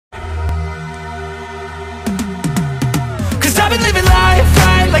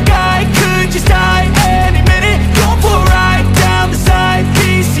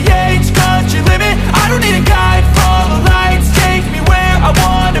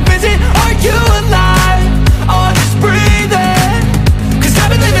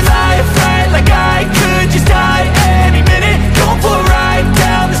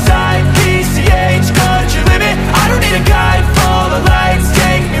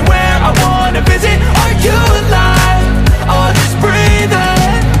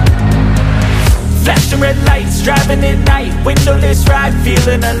living at night, windowless ride,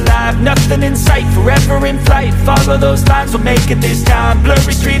 feeling alive. Nothing in sight, forever in flight. Follow those lines, we'll make it this time.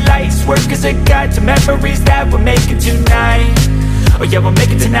 Blurry street lights, work as a guide to memories that we're making tonight. Oh yeah, we'll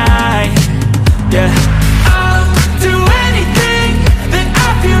make it tonight. Yeah, I'll do anything that I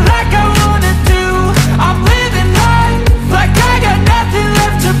feel like I wanna do. I'm living life like I got nothing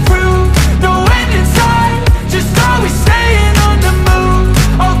left to prove. No end in sight, just always staying on the move.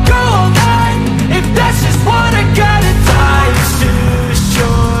 I'll go all night if that's just what I gotta do. Life's too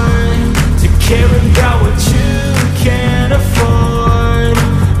short to care about what you can't afford.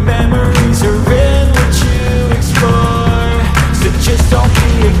 Memories are in what you explore, so just don't be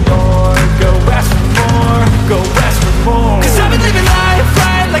ignored. Go ask for more, go ask for more. 'Cause I've been living life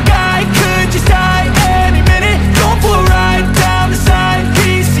right like I could just die any minute. Going for a ride down the side,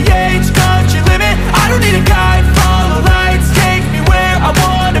 PCH, country limit. I don't need a guide, follow lights, take me where I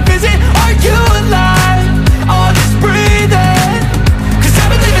wanna visit. Are you alive? I'll just breathe in. 'Cause I've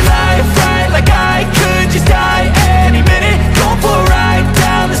been living life right like I could just die any minute. Going for a ride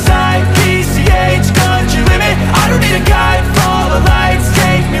down the side, PCH, country limit. I don't need a guide, follow lights,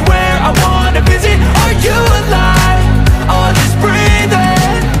 take me where I wanna visit. Are you alive? I'll just breathe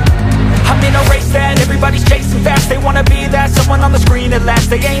in. I'm in a race that everybody's chasing fast. They wanna be that someone on the screen at last.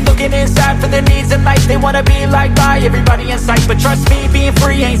 They ain't looking inside for their needs in life. They wanna be liked by everybody in sight. But trust me, being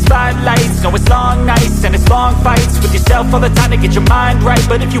free ain't spotlights. No, it's long nights and it's long fights with yourself all the time to get your mind right.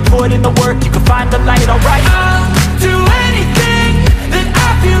 But if you put in the work, you can find the light. Alright, I'll do anything that I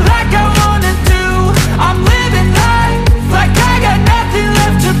feel like I wanna do. I'm living life like I got nothing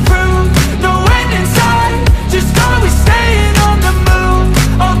left to prove. No end in sight, just always staying on the move.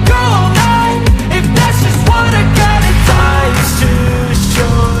 I'll go all night if that's just what I gotta do. Life's too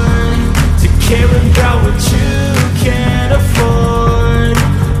short to care about what you can't afford.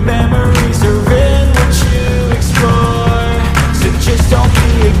 Memories are in what you explore, so just don't be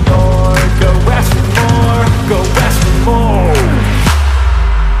ignored. Go ask for more, go ask for more.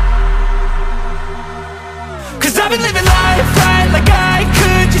 'Cause I've been living life right like I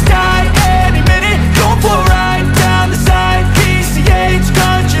could just die any minute. Going for a ride down the side, PCH,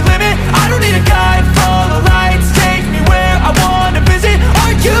 country limit. I don't need a guide, follow lights, take me where I wanna visit.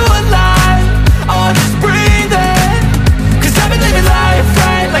 Are you alive? I'll just breathe in. 'Cause I've been living life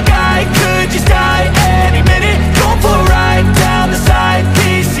right like I could just die any minute. Going for a ride down the side,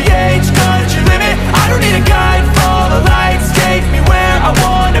 PCH, country limit. I don't need a guide, follow lights, take me where I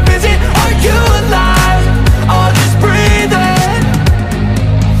wanna visit. Are you alive? I'll just breathe in.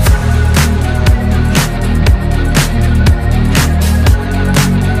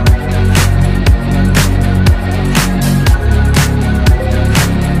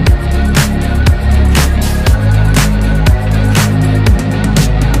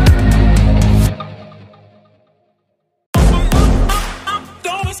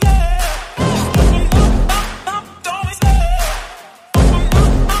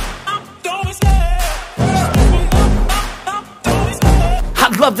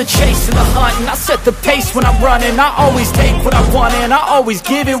 Love the chase and the hunt, and I set the pace when I'm running. I always take what I want and I always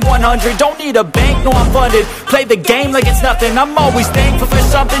give it 100. Don't need a bank, no I'm funded. Play the game like it's nothing. I'm always thankful for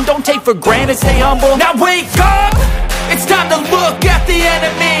something. Don't take for granted, stay humble. Now wake up! It's time to look at the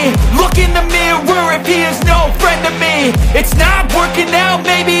enemy. Look in the mirror if he is no friend to me. It's not working out,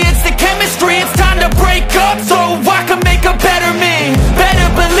 maybe it's the chemistry. It's time to break up so I can make a better me. Better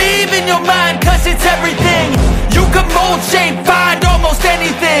believe in your mind, 'cause it's everything. You can mold, shape, find almost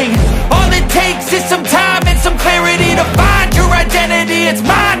anything. All it takes is some time and some clarity to find your identity. It's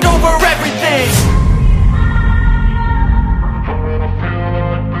mind over everything.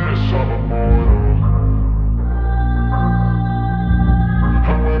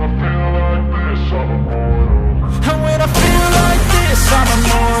 And when I feel like this, I'm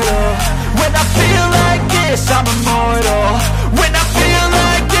immortal. When I feel like this, I'm immortal. When I feel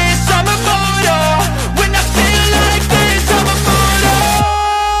like this, I'm immortal. When I feel like this, I'm immortal.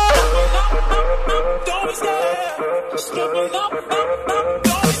 Don't stop.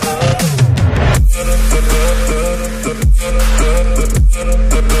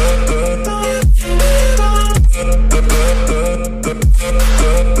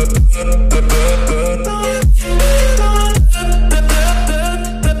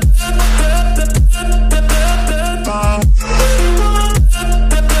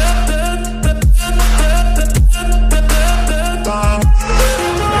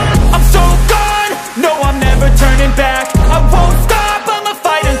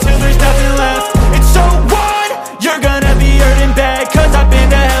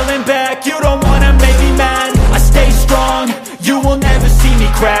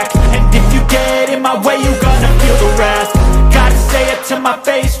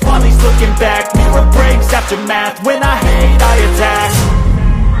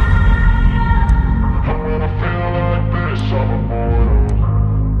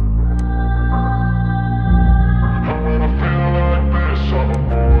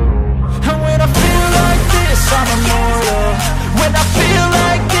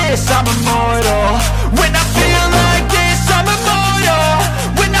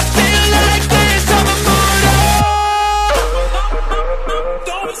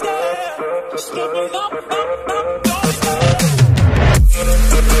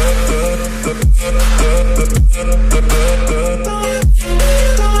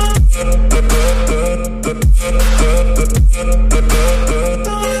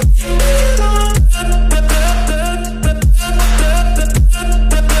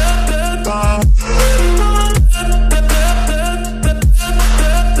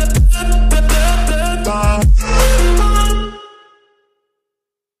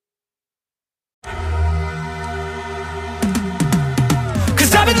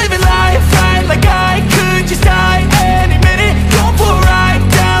 living life right like I could just die any minute. Going for a ride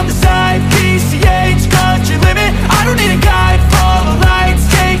down the side, PCH, country limit. I don't need a guide, follow lights,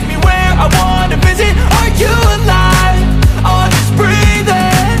 take me where I wanna visit. Are you alive? Or just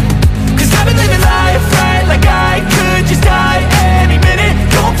breathing? Cause I've been living life right like I could just die any minute.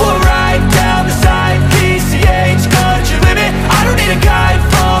 Going for a ride down the side, PCH, country limit. I don't need a guide,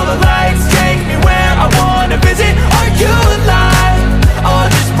 follow lights, take me where I wanna visit. Are you alive? Or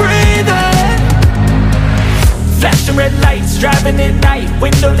just breathing? Flashing red lights, driving at night,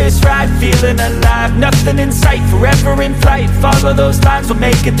 windowless ride, feeling alive. Nothing in sight, forever in flight. Follow those lines, we'll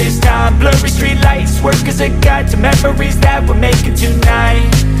make it this time. Blurry street lights, work as a guide to memories that we're making tonight.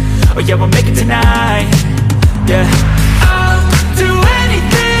 Oh yeah, we'll make it tonight. Yeah. I'll do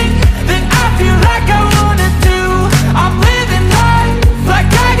anything that I feel like I wanna do. I'm living life like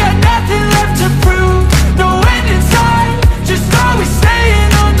I got nothing left to prove. No end in sight, just always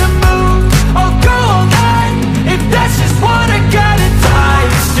staying on the move. I'll go all night if that's just what I gotta do.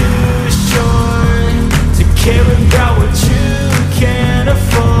 Life's too short to care about what you can't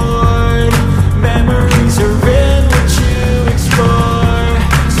afford. Memories are in what you explore,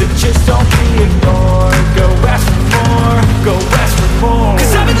 so just don't be ignored. Go ask for more, go ask for more.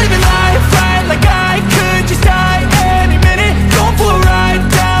 Cause I've been living life right like I could just die any minute. Going for a ride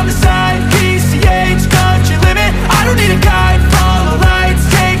down the side, PCH, country limit. I don't need a guide, follow lights,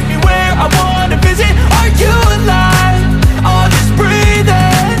 take me where I wanna visit. Are you alive? Or just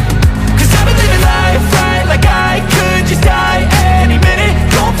breathing? Cause I've been living life right like I could just die any minute.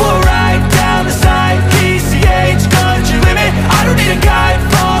 Going for a ride down the side, PCH, country limit. I don't need a guide,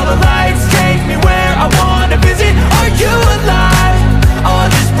 follow lights, take me where I wanna visit. Are you alive? Or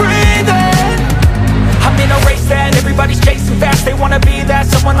just breathing? I'm in a race that everybody's chasing fast. They wanna be that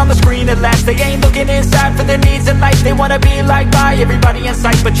someone on the screen at last. They ain't looking inside for their needs in life. They wanna be liked by everybody in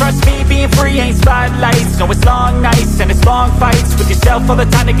sight. But trust me, being free ain't spotlights. No, it's long nights and it's long fights with yourself all the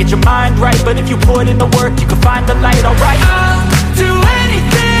time to get your mind right. But if you put in the work, you can find the light, alright. I'll do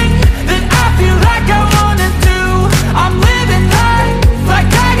anything that I feel like I wanna do. I'm living life like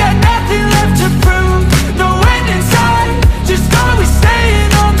I got nothing left to prove. No end in sight, just always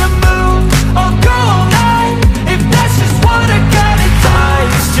staying on the move. I'll go all night if that's just what I gotta do.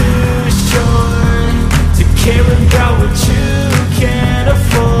 Life's too short to care about what you can't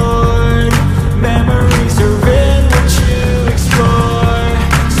afford. Memories are in what you explore,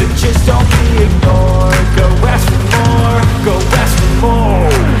 so just don't be ignored. Go ask for more, go ask for more.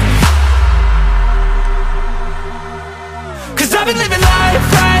 Cause I've been living life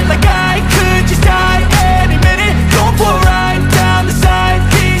right like I could just die any minute. Going for a ride down the side,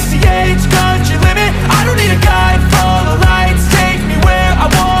 PCH, country limit. I don't need a guide, follow lights, take me where I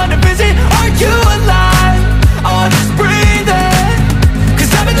wanna visit. Are you alive? Or just breathing?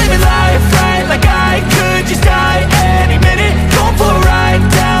 Cause I've been living life right like I could just die any minute. Going for a ride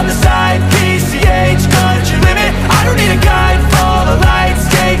down the side, PCH, country limit. I don't need a guide, follow lights,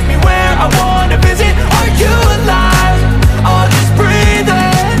 take me where I wanna visit. Are you alive? Or just breathing?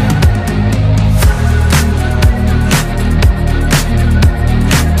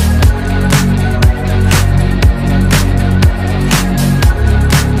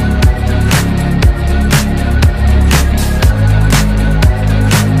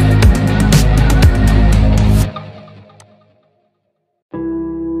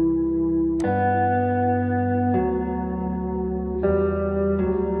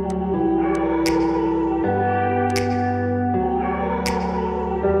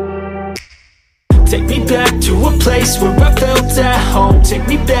 Take me back to a place where I felt at home. Take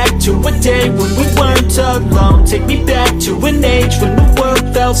me back to a day when we weren't alone. Take me back to an age when the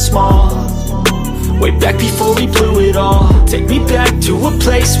world felt small. Way back before we blew it all. Take me back to a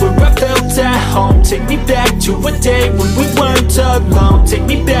place where I felt at home. Take me back to a day when we weren't alone. Take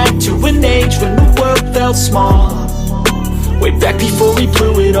me back to an age when the world felt small. Way back before we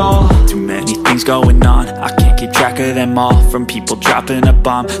blew it all. Too many things going on, I can't keep track of them all. From people dropping a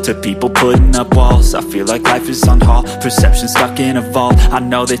bomb to people putting up walls. I feel like life is on hold, perception stuck in a vault. I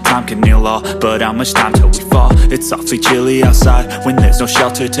know that time can heal all, but how much time till we fall? It's awfully chilly outside, when there's no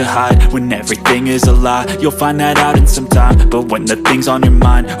shelter to hide. When everything is a lie, you'll find that out in some time. But when the things on your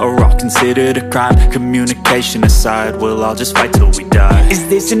mind are all considered a crime, communication aside, we'll all just fight till we die. Is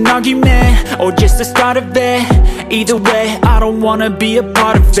this an argument, or just the start of it? Either way, I don't wanna be a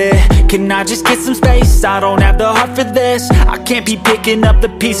part of it. Can I just get some space? I don't have the heart for this. I can't be picking up the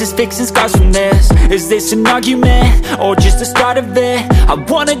pieces, fixing scars from this. Is this an argument, or just the start of it? I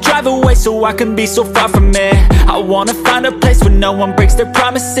wanna drive away so I can be so far from it. I wanna find a place where no one breaks their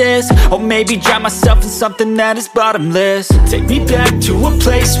promises, or maybe drown myself in something that is bottomless. Take me back to a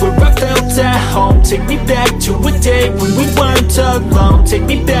place where I felt at home. Take me back to a day when we weren't alone. Take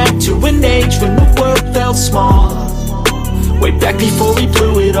me back to an age when the world felt small, way back before we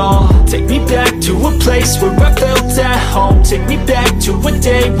blew it all. Take me back to a place where I felt at home. Take me back to a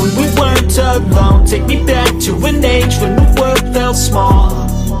day when we weren't alone. Take me back to an age when the world felt small,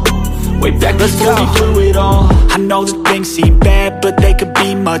 way back before we blew it all. I know that things seem bad, but they could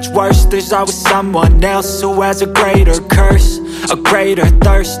be much worse. There's always someone else who has a greater curse, a greater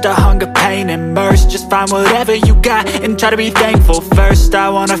thirst, a hunger, pain, and mercy. Just find whatever you got and try to be thankful first. I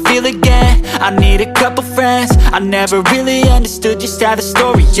wanna feel again, I need a couple friends. I never really understood just how the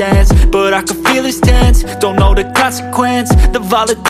story ends, but I can feel it's tense. Don't know the consequence, the volatility